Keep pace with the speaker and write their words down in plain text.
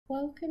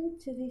Welcome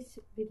to this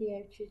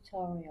video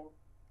tutorial.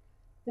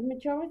 The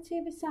majority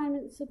of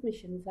assignment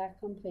submissions are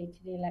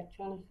completed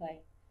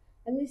electronically,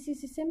 and this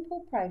is a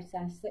simple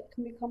process that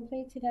can be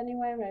completed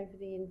anywhere over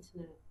the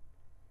internet.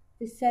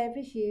 The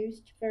service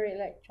used for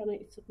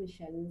electronic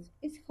submissions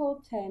is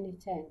called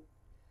Turnitin,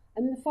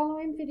 and the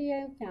following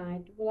video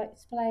guide will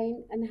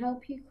explain and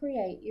help you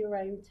create your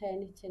own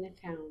Turnitin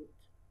account.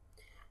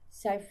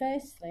 So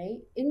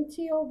firstly,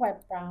 into your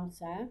web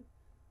browser,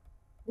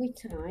 we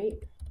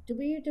type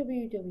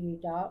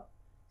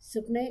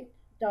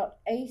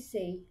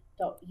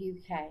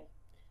www.submit.ac.uk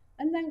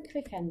and then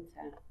click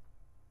enter.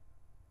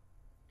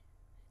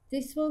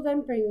 This will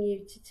then bring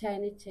you to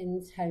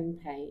Turnitin's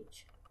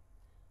homepage.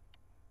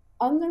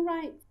 On the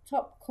right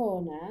top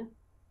corner,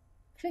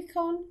 click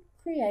on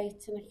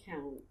Create an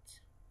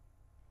Account.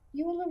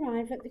 You will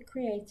arrive at the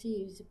Create a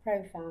User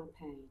Profile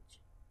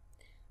page.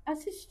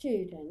 As a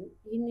student,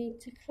 you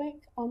need to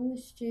click on the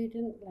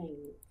student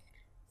link.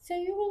 So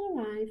you will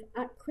arrive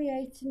at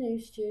Create a New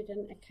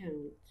Student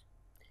Account.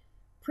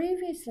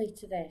 Previously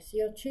to this,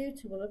 your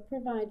tutor will have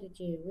provided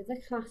you with a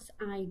class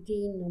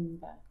ID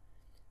number,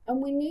 and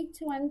we need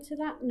to enter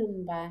that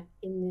number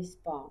in this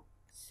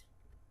box.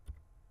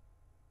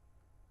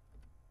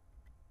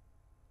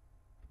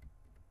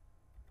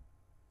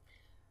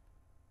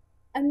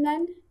 And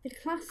then the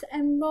class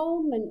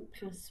enrolment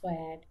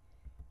password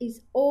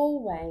is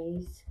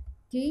always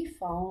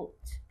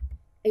default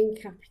in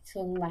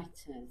capital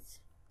letters.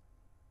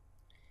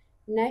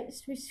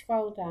 Next we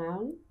scroll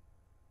down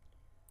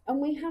and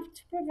we have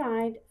to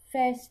provide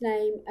first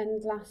name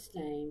and last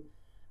name,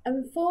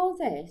 and for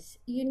this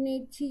you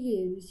need to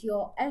use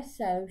your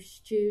SO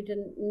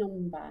student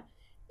number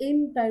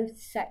in both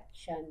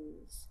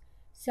sections.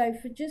 So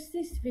for just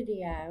this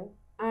video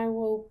I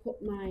will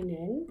put mine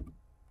in.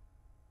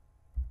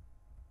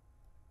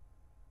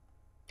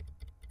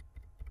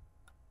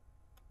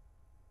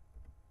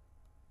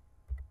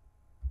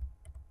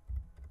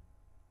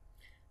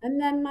 And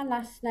then my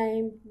last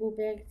name will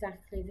be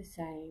exactly the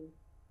same.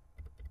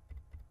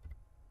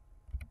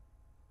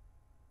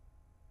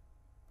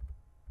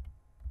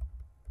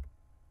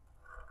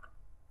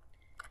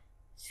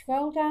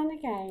 Scroll down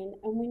again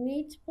and we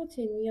need to put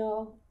in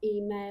your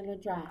email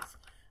address,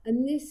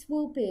 and this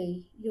will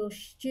be your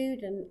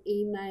student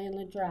email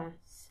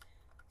address.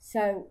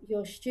 So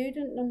your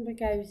student number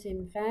goes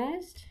in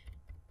first,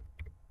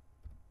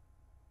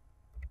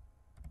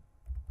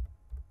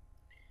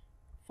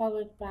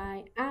 followed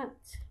by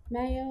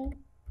 @mail.grimsby.ac.uk.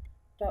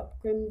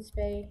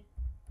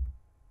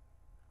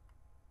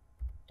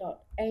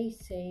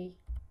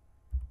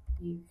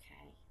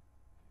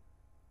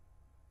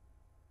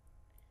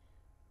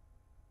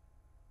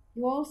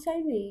 You also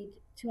need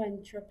to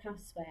enter a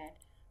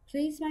password.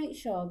 Please make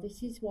sure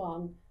this is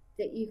one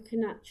that you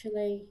can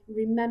actually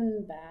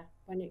remember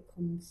when it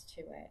comes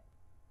to it.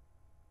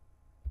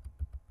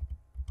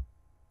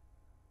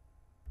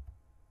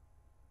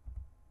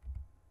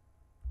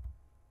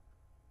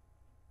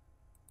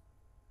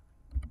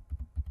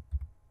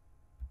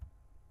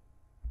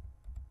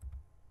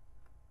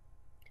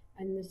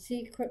 And the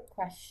secret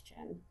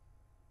question,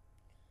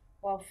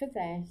 well, for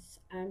this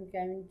I'm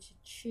going to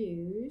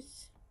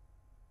choose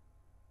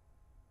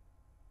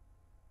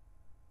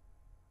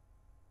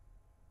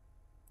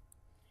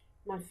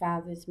my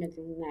father's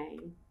middle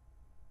name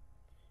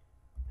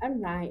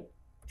and write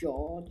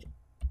George,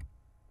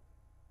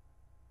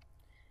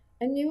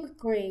 and you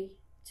agree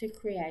to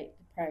create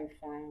the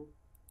profile.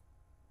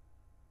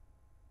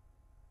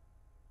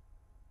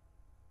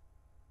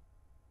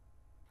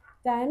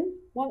 Then,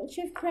 once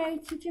you've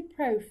created your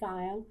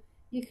profile,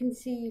 you can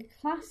see your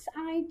class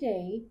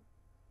ID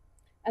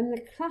and the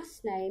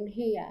class name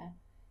here.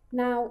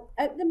 Now,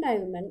 at the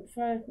moment,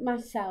 for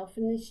myself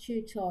in this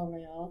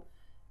tutorial,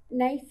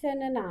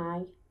 Nathan and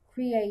I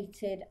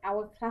created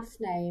our class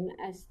name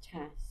as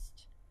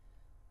Test.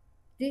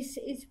 This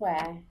is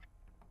where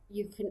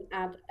you can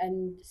add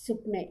and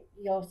submit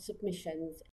your submissions